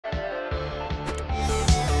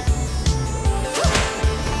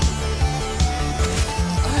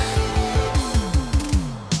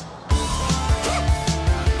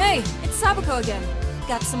Kyoko again.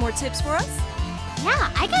 Got some more tips for us?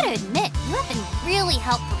 Yeah, I gotta admit, you have been really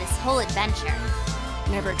helpful this whole adventure.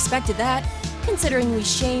 Never expected that, considering we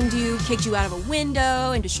shamed you, kicked you out of a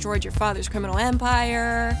window, and destroyed your father's criminal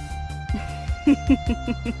empire. Wait,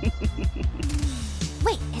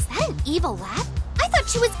 is that an evil laugh? I thought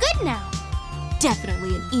she was good now.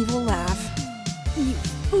 Definitely an evil laugh. You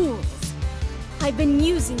fools! I've been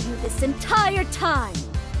using you this entire time!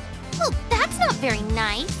 Well, that's not very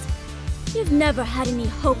nice. You've never had any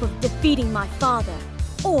hope of defeating my father,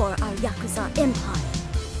 or our Yakuza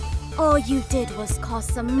empire. All you did was cause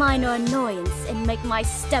some minor annoyance and make my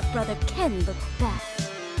stepbrother Ken look bad.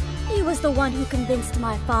 He was the one who convinced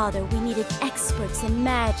my father we needed experts in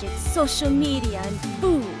magic, social media, and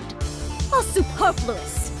food. All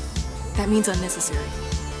superfluous. That means unnecessary.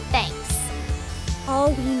 Thanks.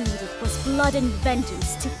 All we needed was blood and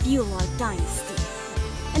vengeance to fuel our dynasty.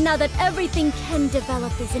 And now that everything Ken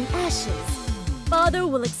developed is in ashes, Father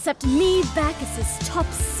will accept me back as his top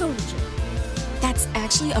soldier. That's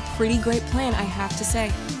actually a pretty great plan, I have to say.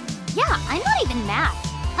 Yeah, I'm not even mad.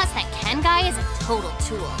 Plus, that Ken guy is a total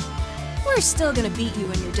tool. We're still gonna beat you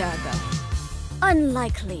and your dad, though.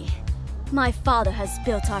 Unlikely. My father has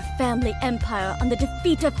built our family empire on the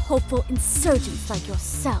defeat of hopeful insurgents like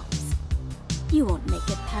yourselves. You won't make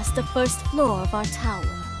it past the first floor of our tower.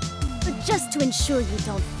 But just to ensure you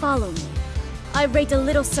don't follow me, I rigged a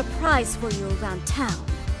little surprise for you around town.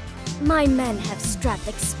 My men have strapped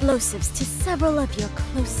explosives to several of your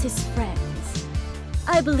closest friends.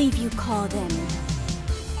 I believe you call them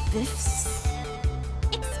Biffs?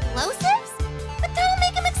 Explosives? But that'll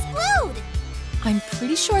make him explode! I'm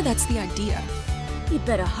pretty sure that's the idea. You'd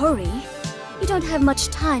better hurry. You don't have much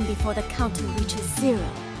time before the counter reaches 0.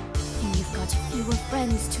 And you've got fewer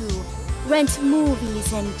friends to rent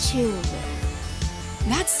movies and chill with.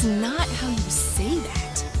 That's not how you say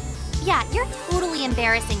that. Yeah, you're totally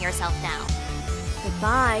embarrassing yourself now.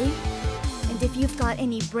 Goodbye. And if you've got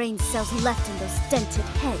any brain cells left in those dented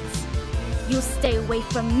heads, you'll stay away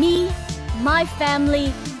from me, my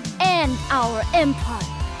family, and our empire.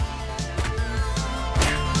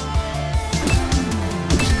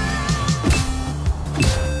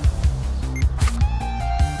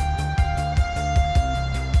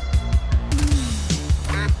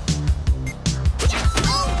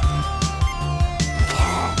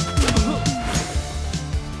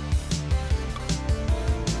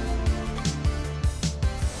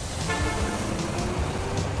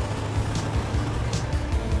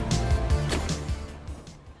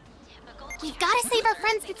 We've gotta save our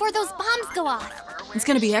friends before those bombs go off. It's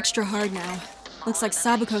gonna be extra hard now. Looks like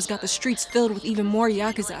Sabuko's got the streets filled with even more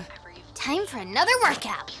Yakuza. Time for another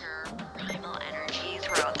workout. Primal energy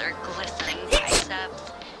throughout their glistening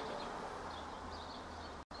biceps.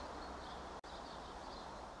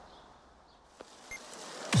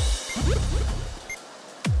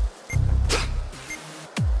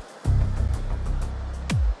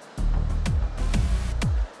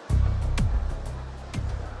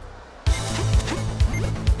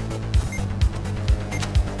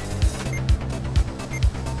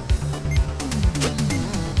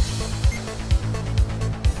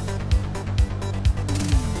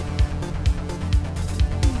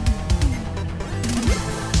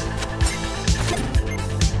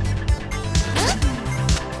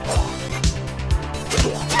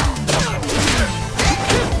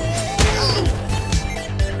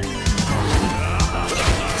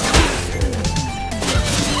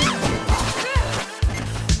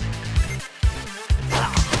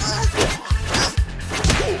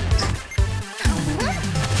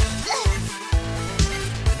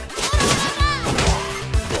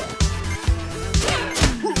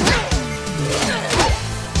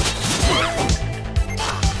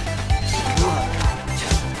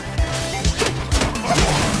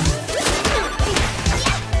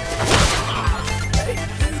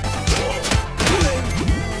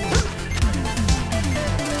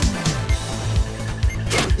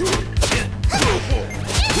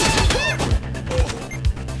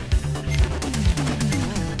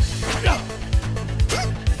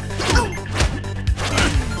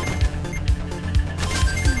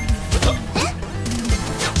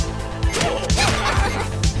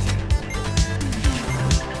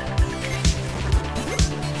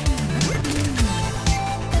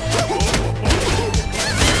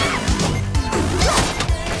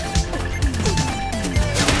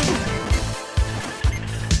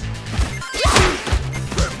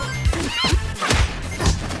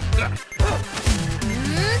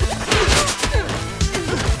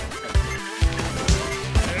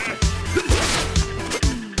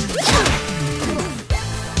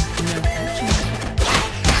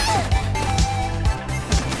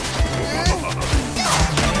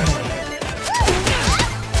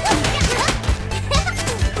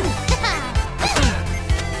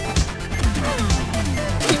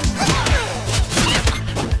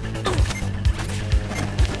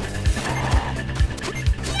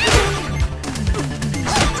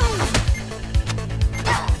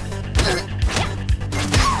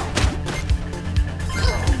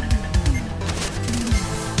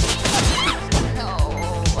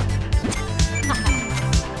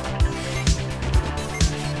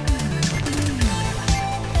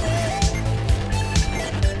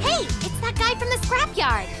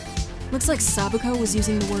 Looks like Sabuko was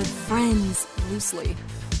using the word friends loosely.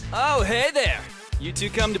 Oh, hey there! You two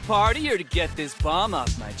come to party or to get this bomb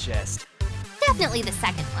off my chest? Definitely the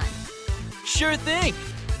second one. Sure thing!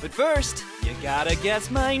 But first, you gotta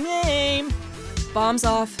guess my name! Bombs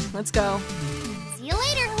off. Let's go. See you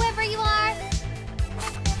later, whoever you are.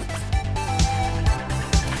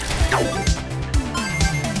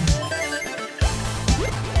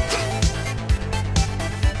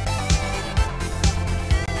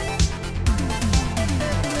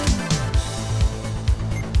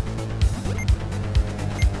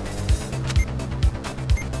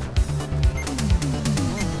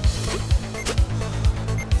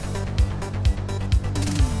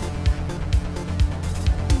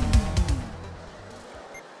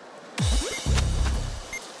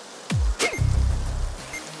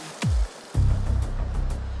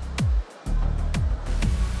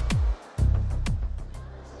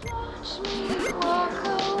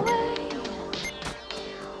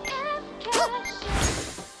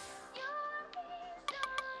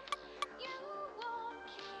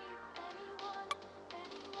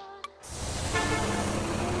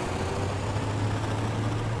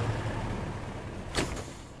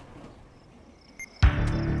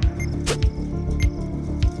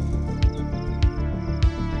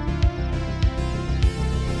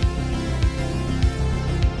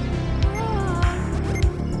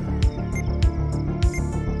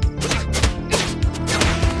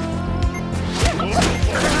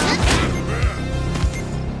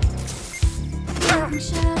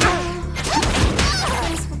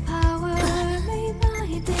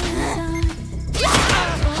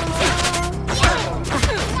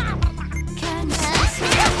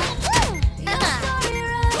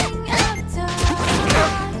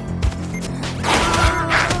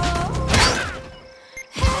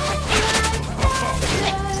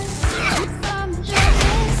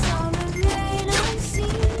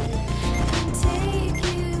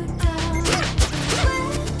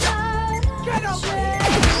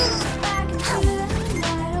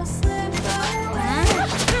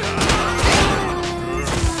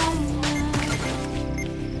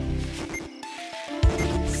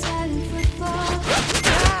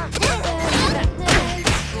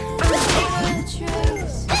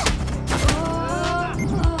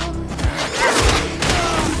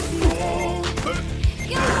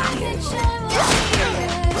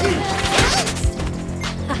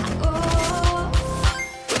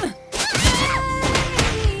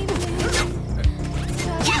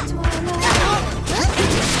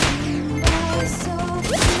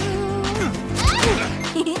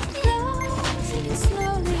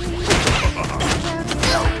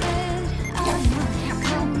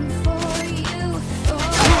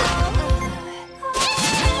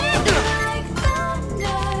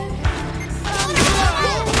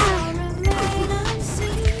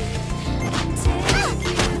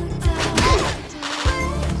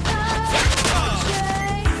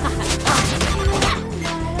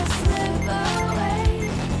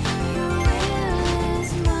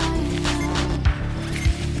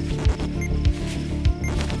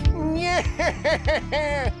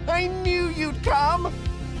 I knew you'd come!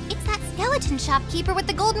 It's that skeleton shopkeeper with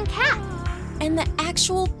the golden cat. And the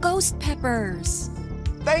actual ghost peppers.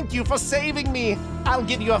 Thank you for saving me! I'll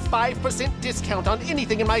give you a 5% discount on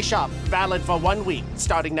anything in my shop, valid for 1 week,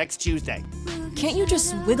 starting next Tuesday. Can't you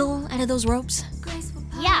just wiggle out of those ropes?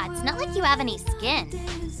 Yeah, it's not like you have any skin.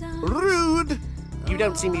 Rude! You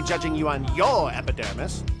don't see me judging you on your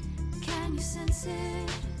epidermis.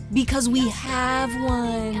 Because we have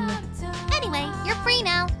one. Anyway, you're free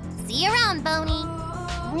now. See you around, Boney.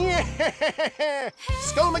 Yeah!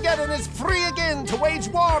 Skullmageddon is free again to wage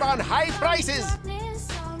war on high prices!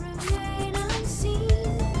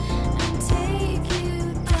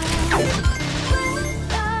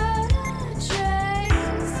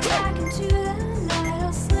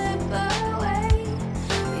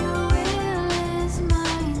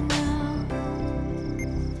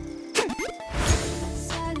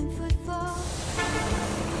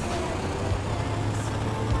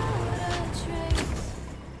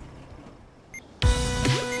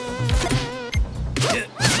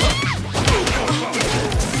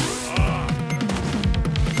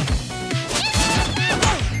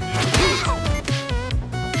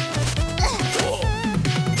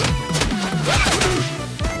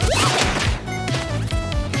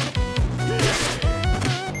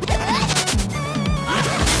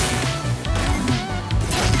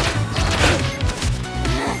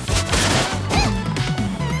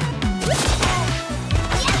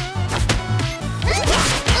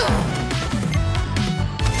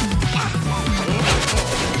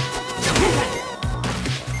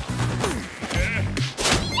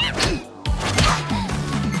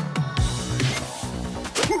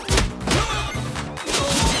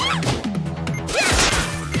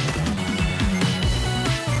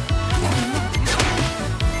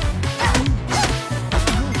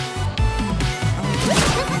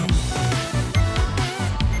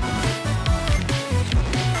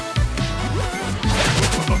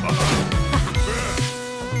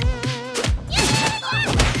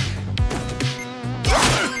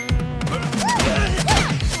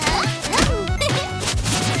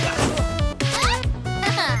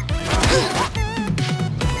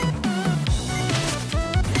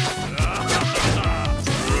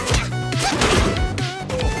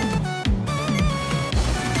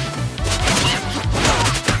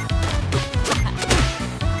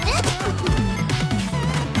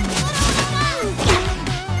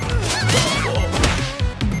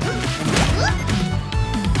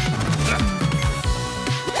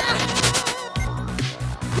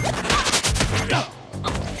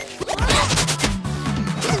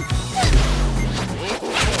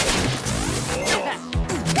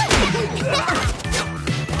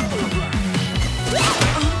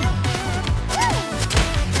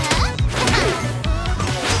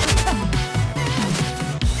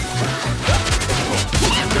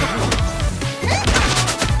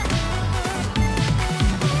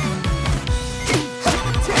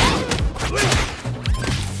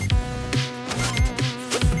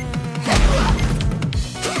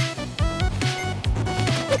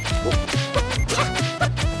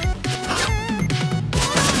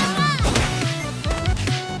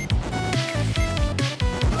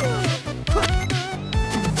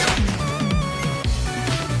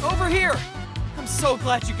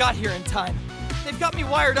 glad you got here in time. They've got me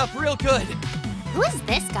wired up real good. Who is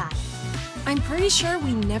this guy? I'm pretty sure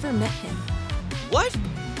we never met him. What?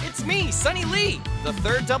 It's me, Sunny Lee, the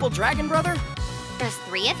third double dragon brother. There's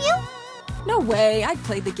 3 of you? No way, I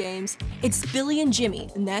played the games. It's Billy and Jimmy,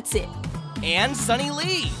 and that's it. And Sunny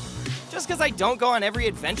Lee. Just because I don't go on every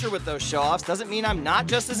adventure with those show-offs doesn't mean I'm not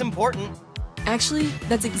just as important. Actually,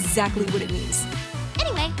 that's exactly what it means.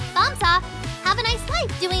 Anyway, bombs off. Have a nice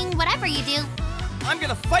life doing whatever you do. I'm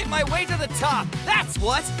gonna fight my way to the top, that's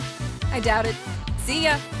what! I doubt it. See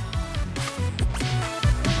ya.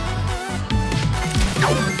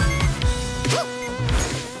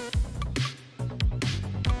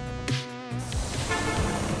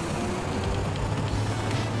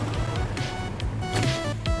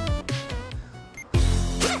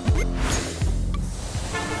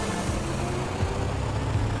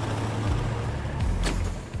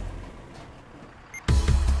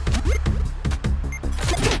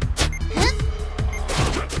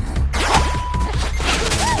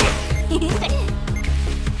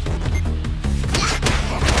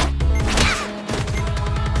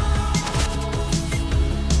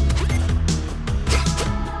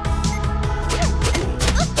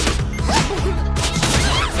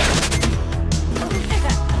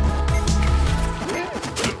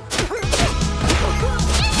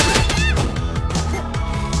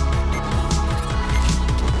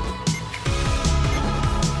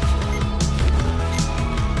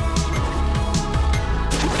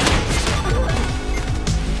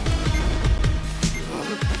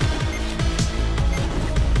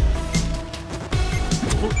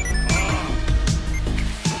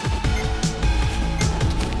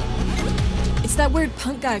 That weird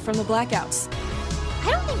punk guy from the Blackouts. I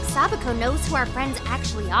don't think Sabako knows who our friends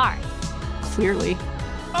actually are. Clearly.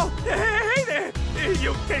 Oh, hey there!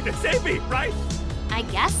 You came to save me, right? I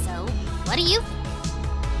guess so. What do you...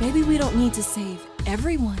 Maybe we don't need to save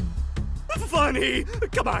everyone. Funny!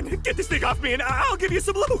 Come on, get this thing off me and I'll give you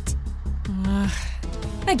some loot!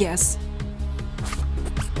 I guess.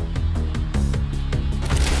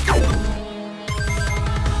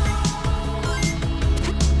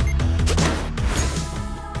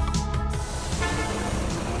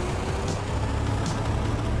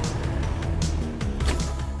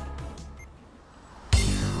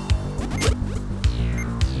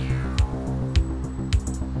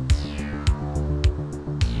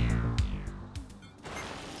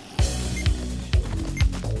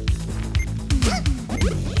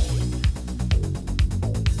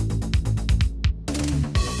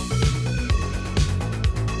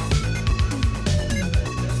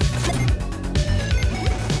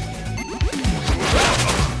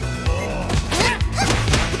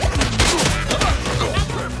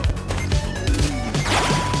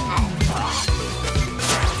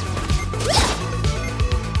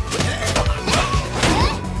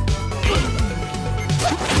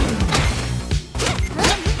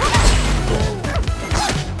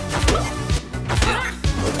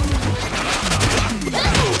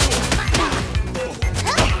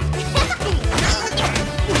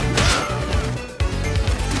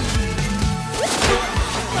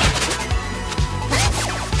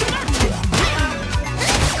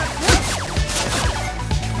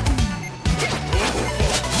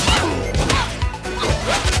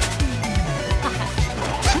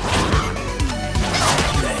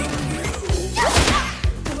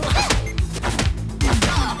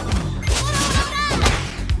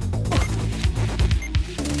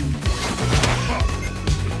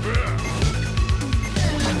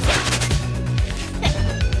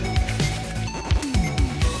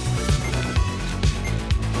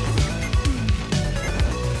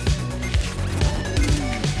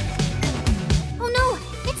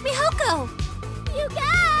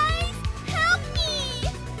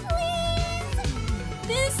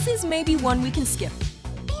 Maybe one we can skip.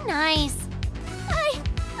 Be nice.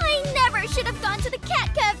 I never should have gone to the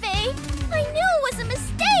cat cafe. I knew it was a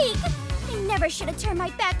mistake. I never should have turned my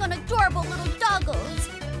back on adorable little doggos.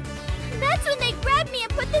 That's when they grabbed me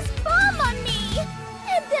and put this bomb on me.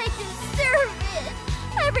 And I deserve it.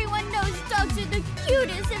 Everyone knows dogs are the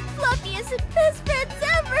cutest and fluffiest and best friends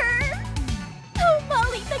ever. Oh,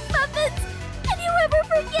 Molly McMuffins, can you ever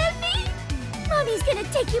forgive me? Mommy's gonna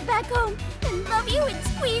take you back home and love you and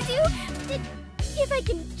squeeze you. If I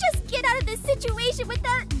can just get out of this situation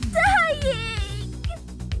without dying.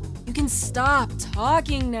 You can stop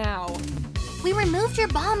talking now. We removed your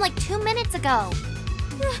bomb like 2 minutes ago.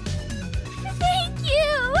 Thank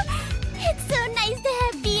you. It's so nice to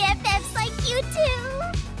have BFFs like you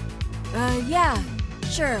two. Yeah,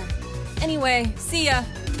 sure. Anyway, see ya.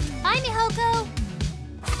 Bye, Mihoko.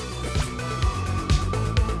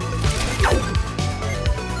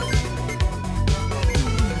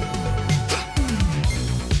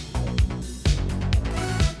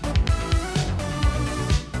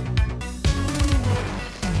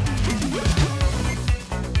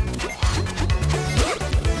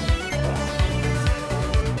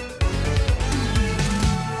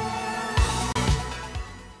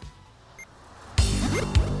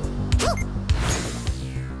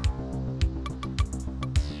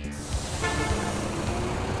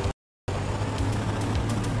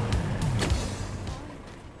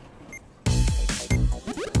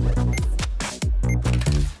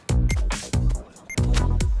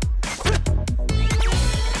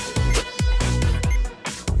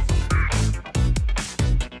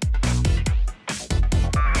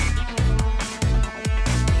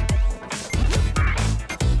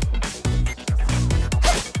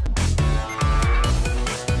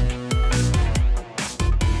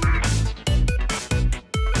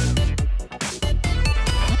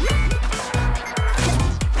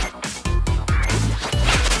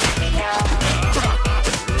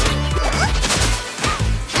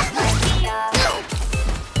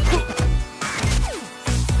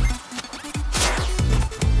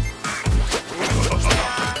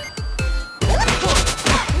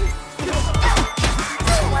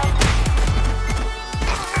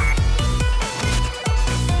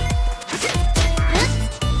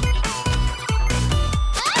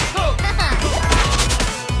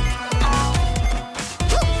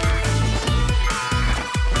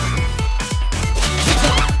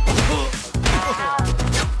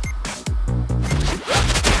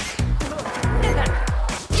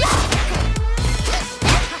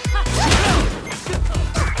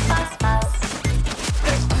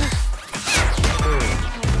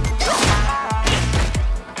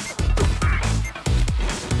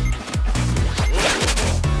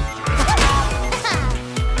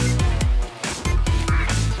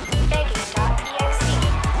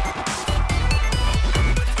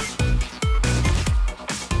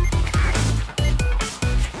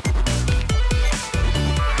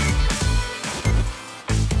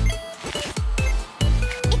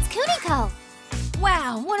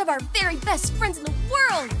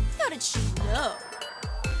 did she know?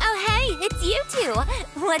 Oh, hey, it's you two.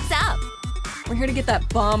 What's up? We're here to get that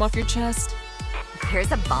bomb off your chest.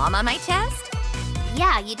 There's a bomb on my chest?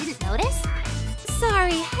 Yeah, you didn't notice?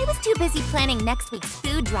 Sorry, I was too busy planning next week's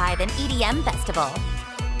food drive and EDM festival.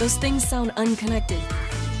 Those things sound unconnected.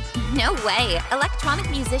 No way. Electronic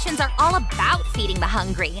musicians are all about feeding the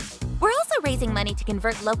hungry. We're also raising money to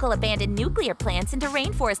convert local abandoned nuclear plants into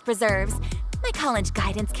rainforest preserves. My college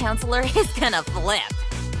guidance counselor is gonna flip.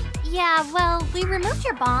 Yeah, well, we removed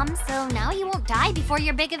your bomb, so now you won't die before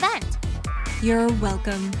your big event. You're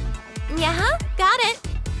welcome. Yeah, got it.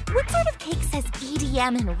 What sort of cake says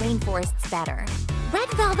EDM and rainforests better? Red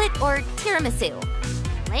velvet or tiramisu?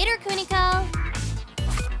 Later, Kuniko.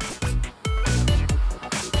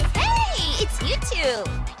 Hey, it's you two.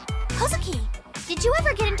 Kozuki, did you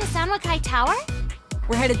ever get into Sanwakai Tower?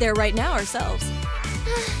 We're headed there right now ourselves.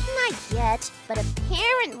 Not yet, but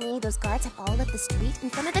apparently those guards have all left the street in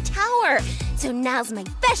front of the tower. So now's my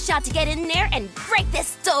best shot to get in there and break this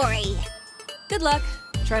story. Good luck.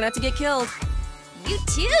 Try not to get killed. You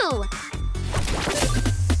too!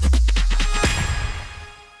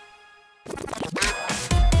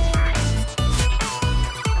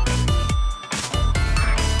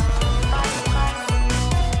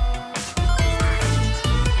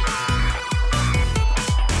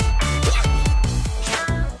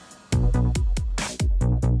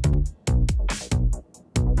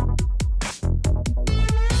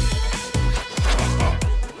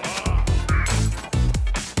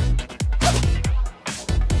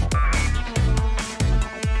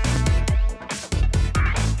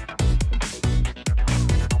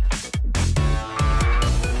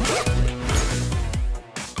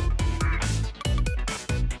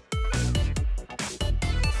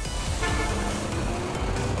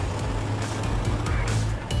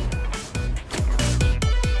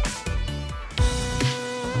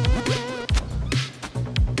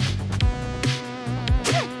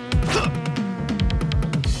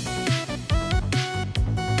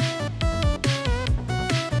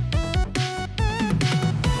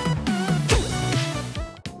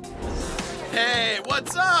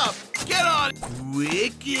 What's up? Get on!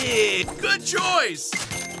 Wicked! Good choice!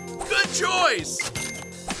 Good choice!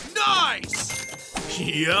 Nice!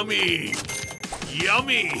 Yummy!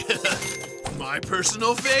 Yummy! My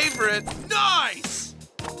personal favorite! Nice!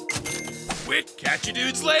 Wick, catch you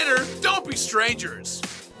dudes later! Don't be strangers!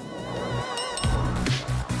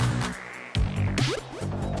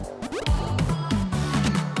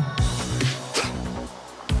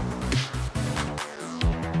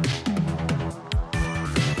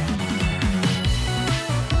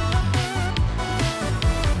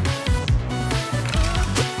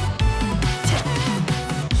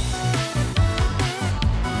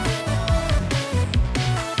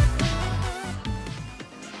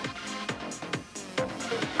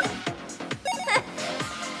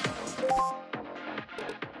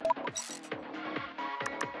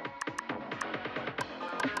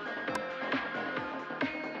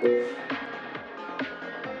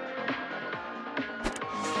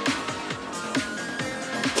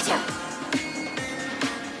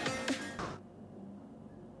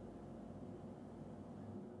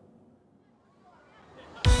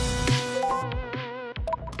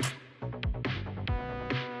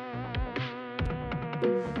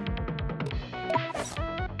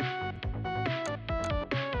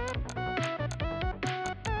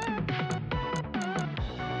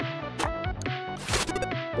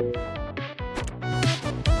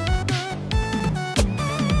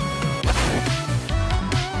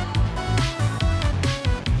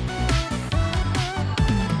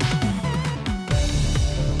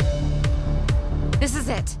 This is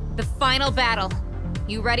it. The final battle.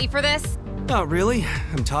 You ready for this? Not really.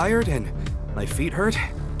 I'm tired and my feet hurt.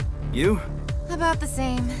 You? About the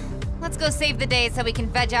same. Let's go save the day so we can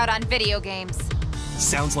veg out on video games.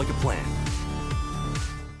 Sounds like a plan.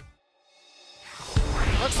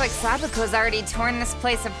 Looks like Sabuko's already torn this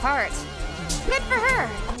place apart. Good for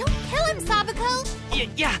her. Don't kill him, Sabuko.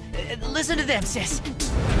 Yeah, listen to them, sis.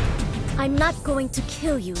 I'm not going to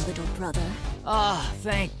kill you, little brother. Oh,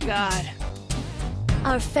 thank God.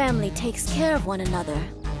 Our family takes care of one another,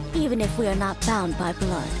 even if we are not bound by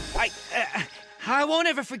blood. I won't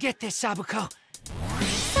ever forget this, Sabuko.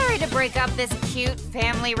 Sorry to break up this cute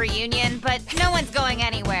family reunion, but no one's going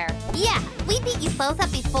anywhere. Yeah, we beat you both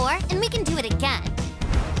up before, and we can do it again.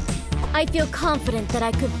 I feel confident that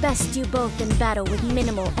I could best you both in battle with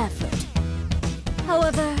minimal effort.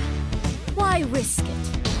 However, why risk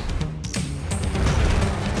it?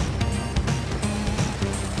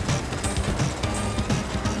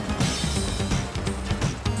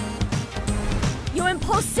 Your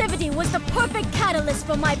Explosivity was the perfect catalyst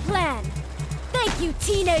for my plan. Thank you,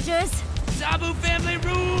 teenagers. Sabu family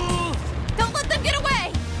rule! Don't let them get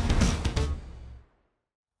away!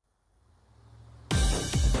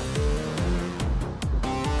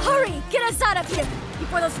 Hurry, get us out of here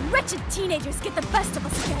before those wretched teenagers get the best of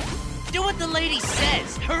us again. Do what the lady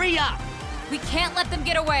says. Hurry up. We can't let them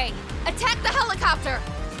get away. Attack the helicopter!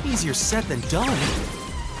 Easier said than done.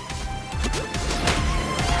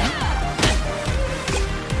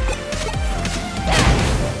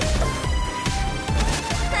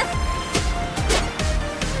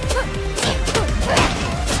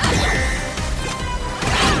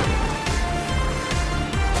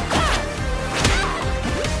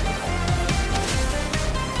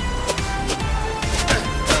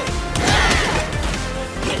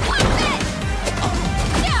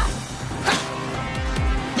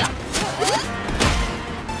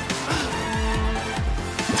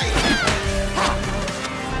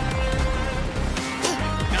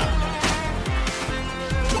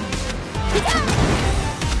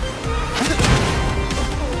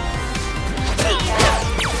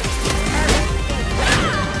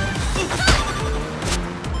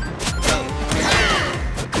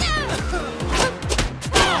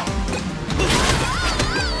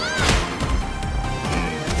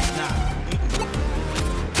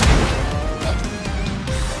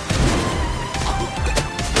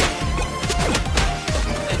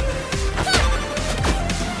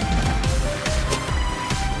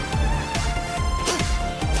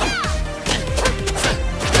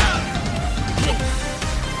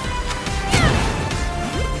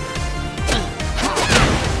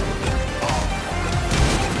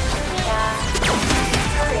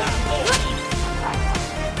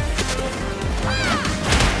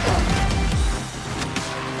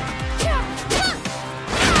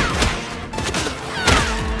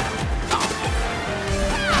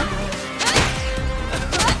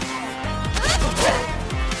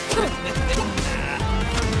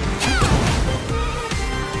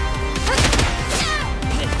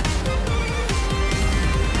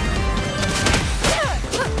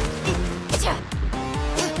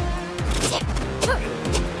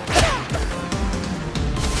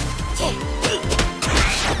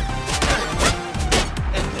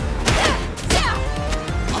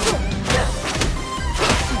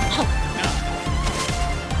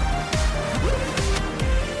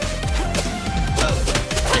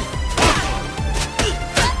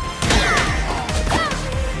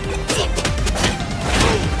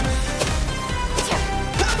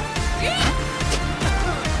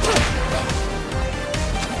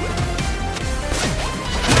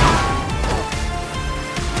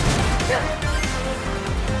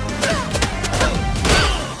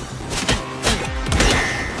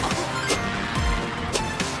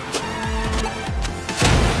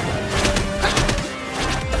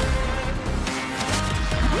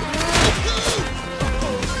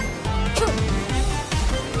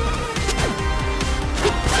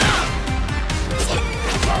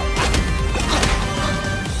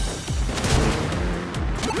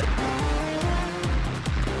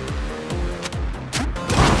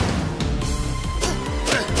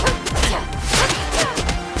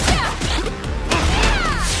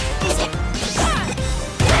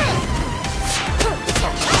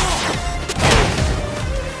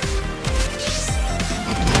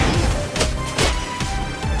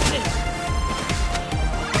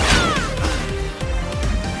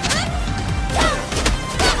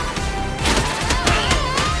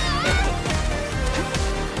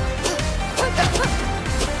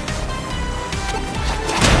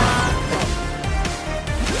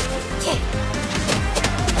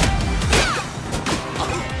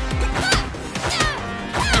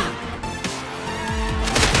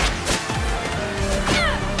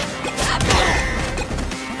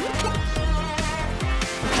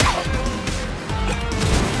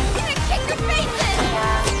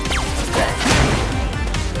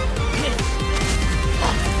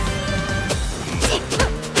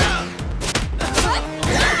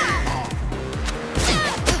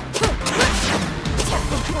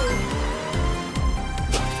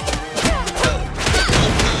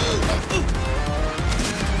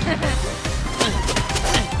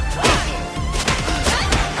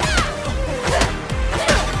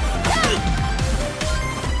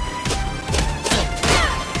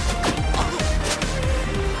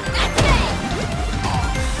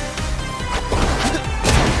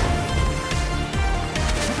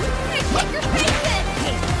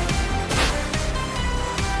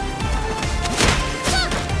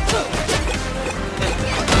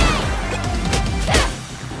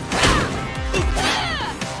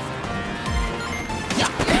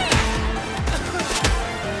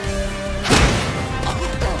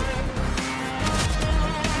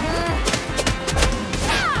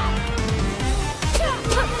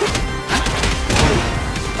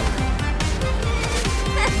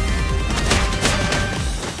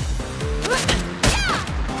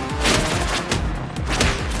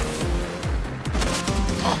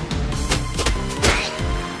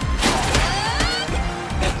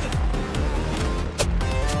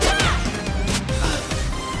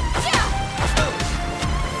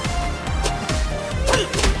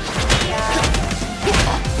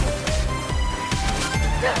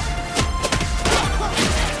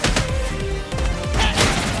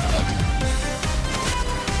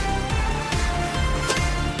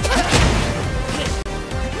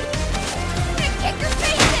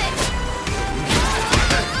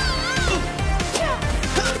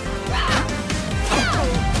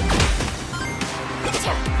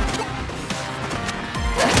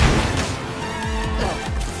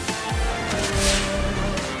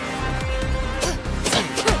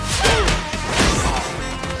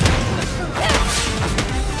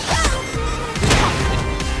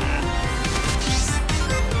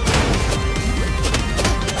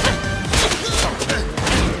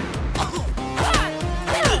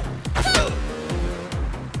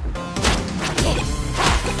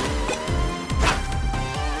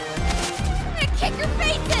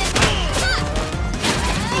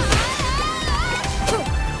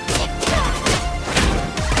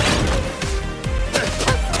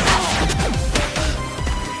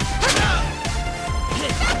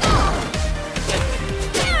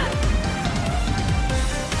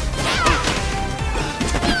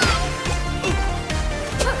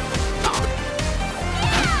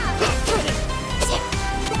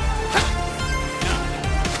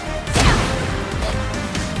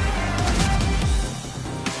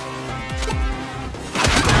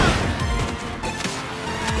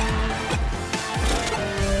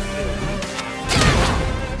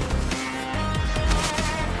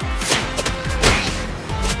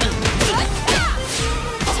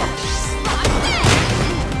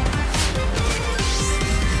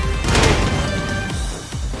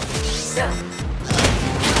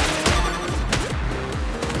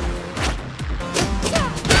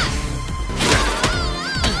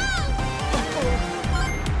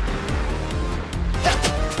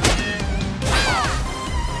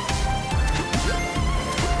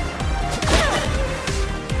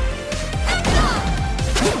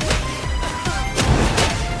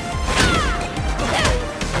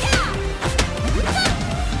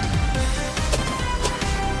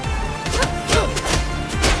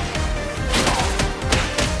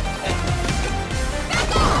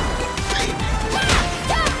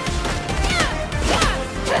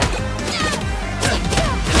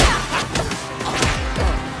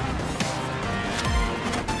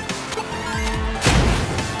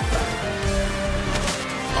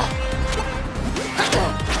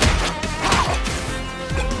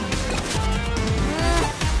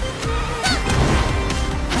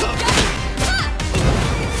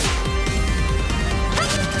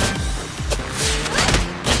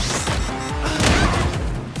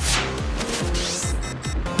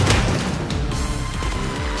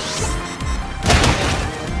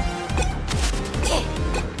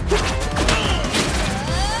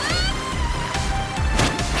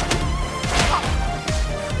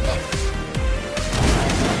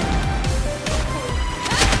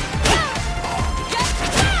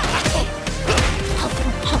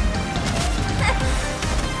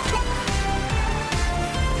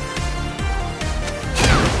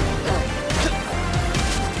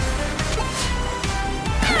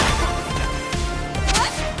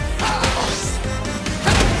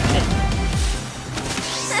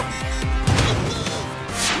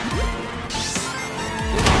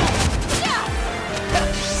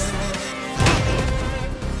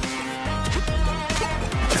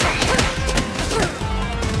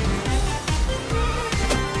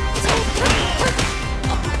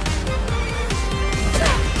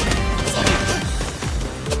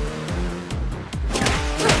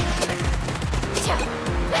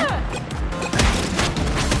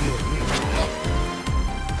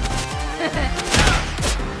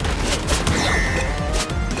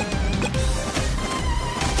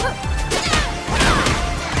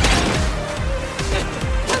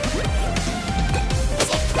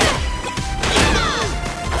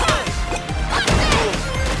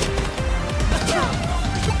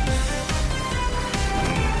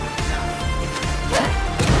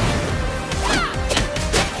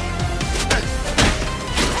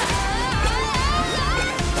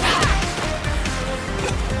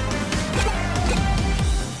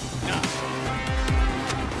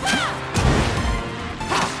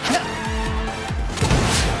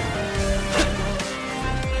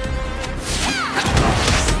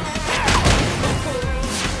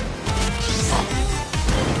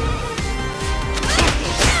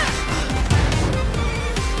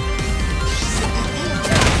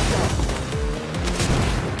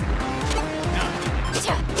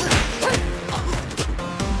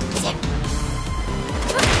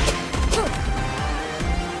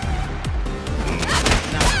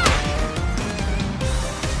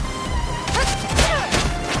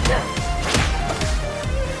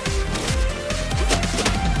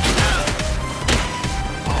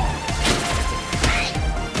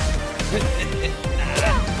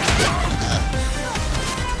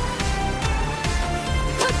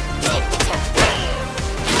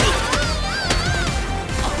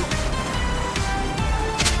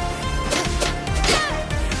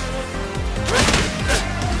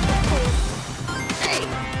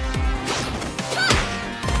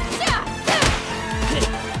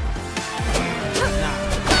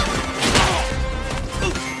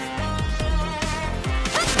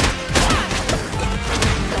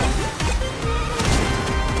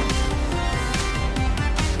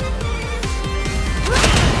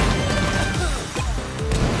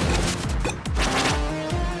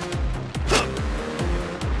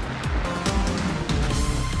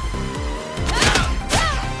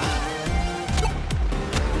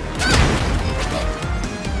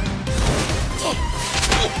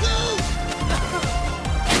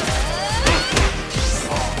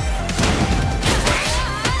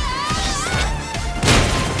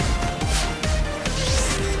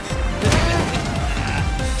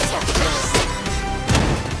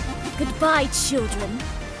 My children,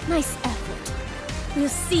 nice effort. We'll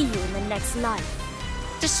see you in the next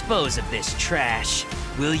life. Dispose of this trash,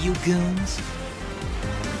 will you, goons?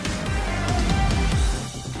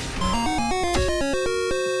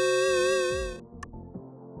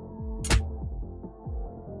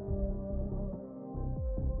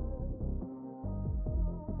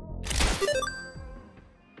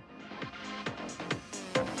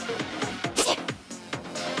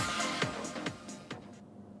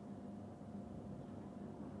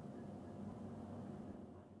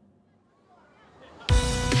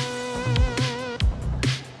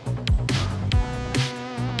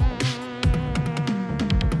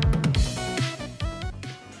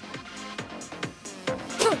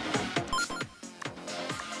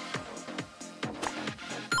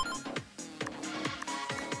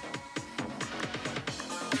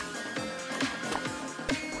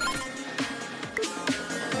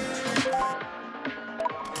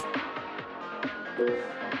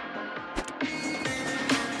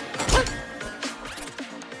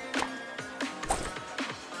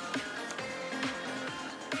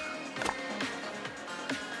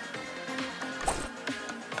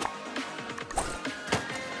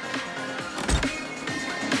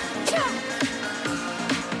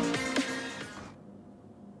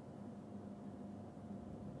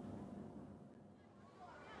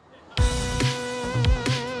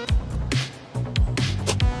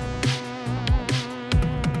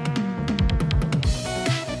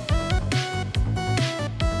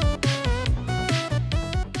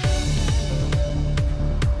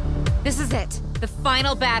 This is it. The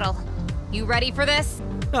final battle. You ready for this?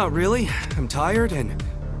 Not really. I'm tired and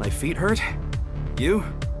my feet hurt. You?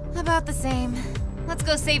 About the same. Let's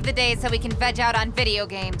go save the day so we can veg out on video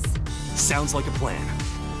games. Sounds like a plan.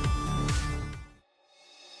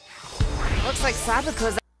 Looks like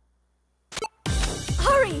Sabuko's...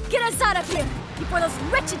 Hurry! Get us out of here! Before those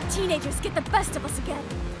wretched teenagers get the best of us again!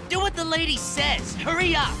 Do what the lady says!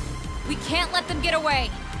 Hurry up! We can't let them get away!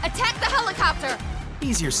 Attack the helicopter!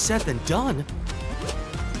 Easier said than done.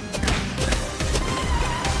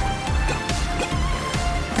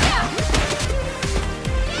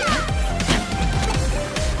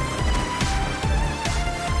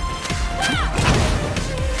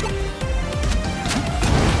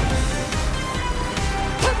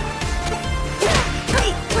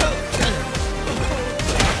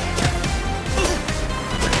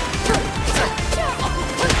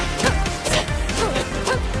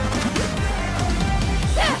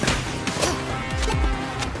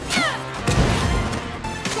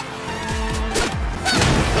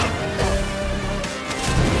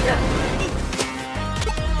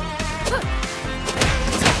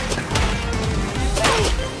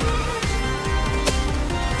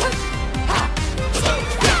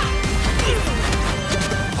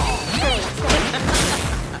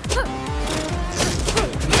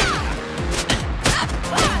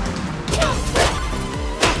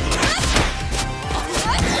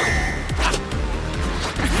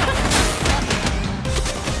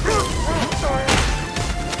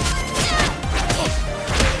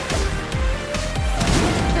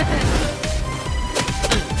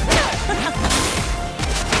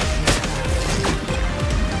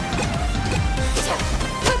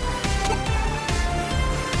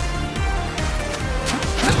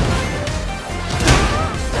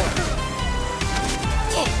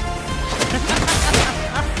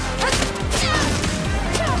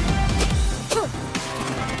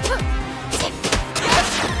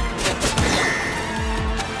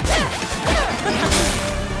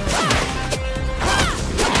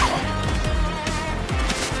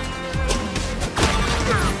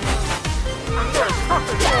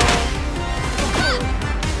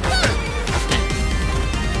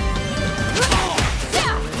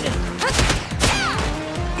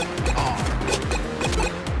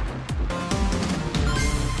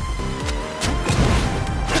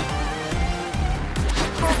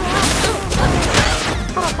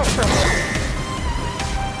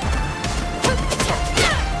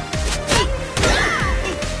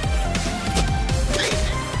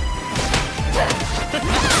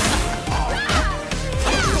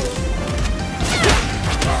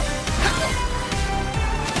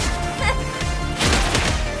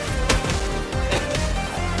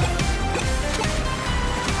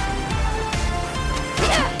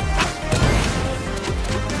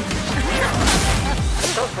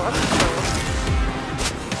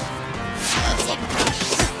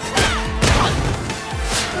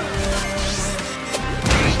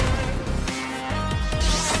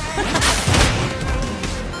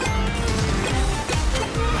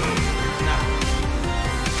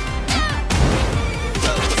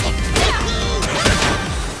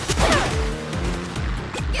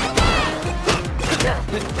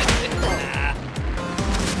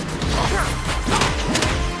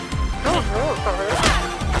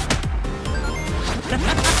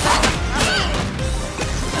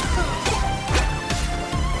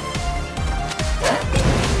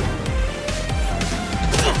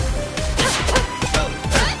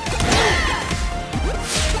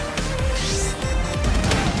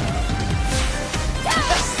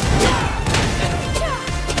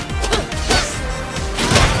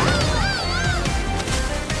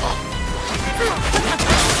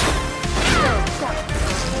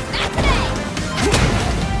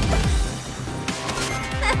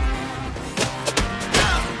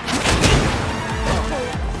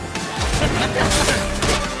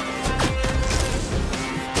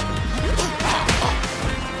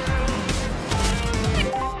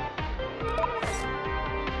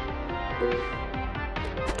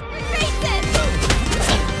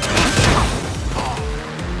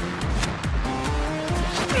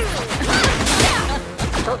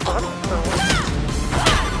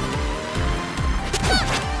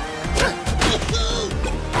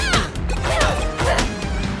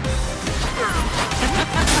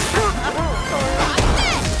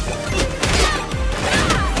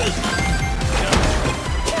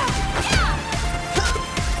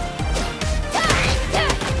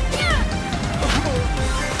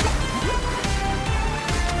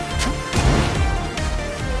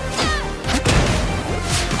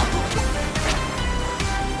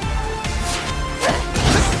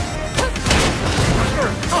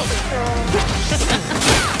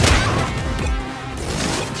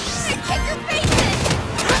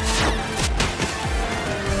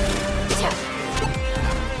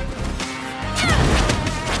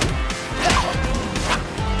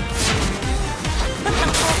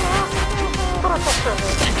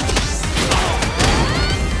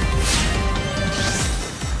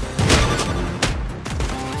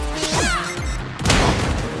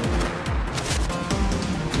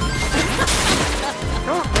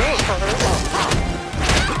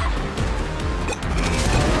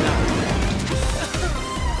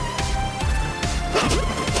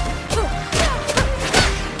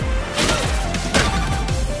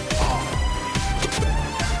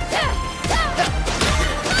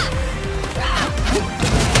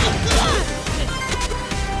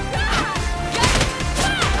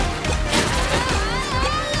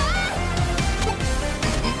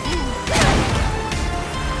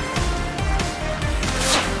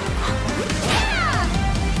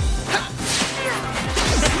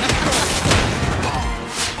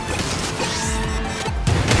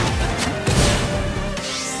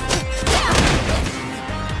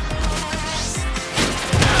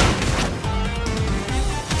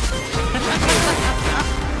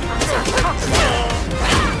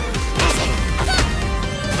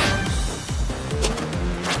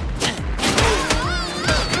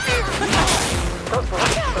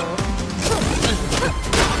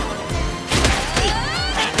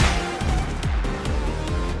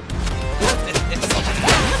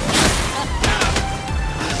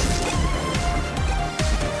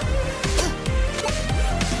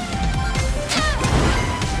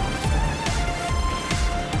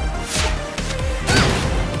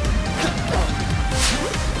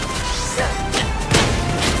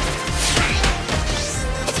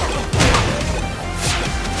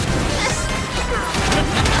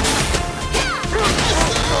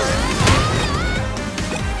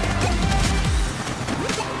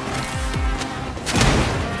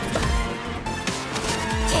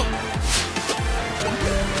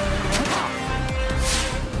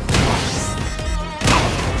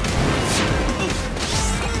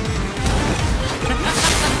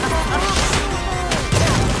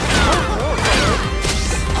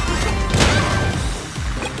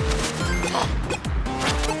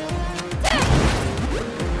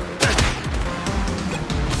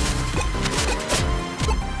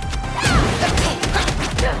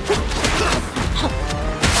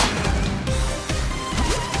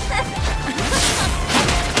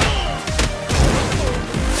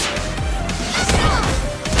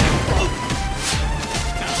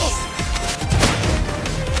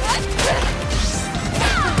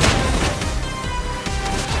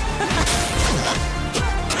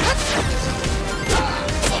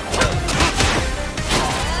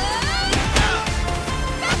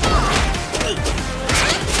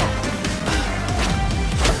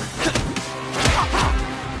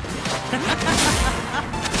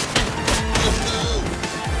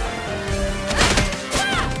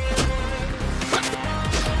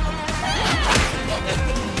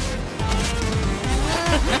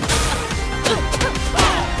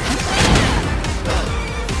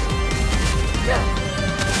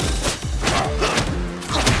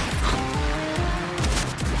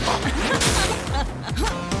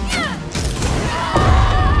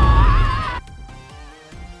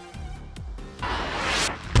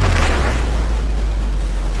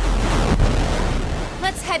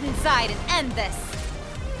 inside and end this.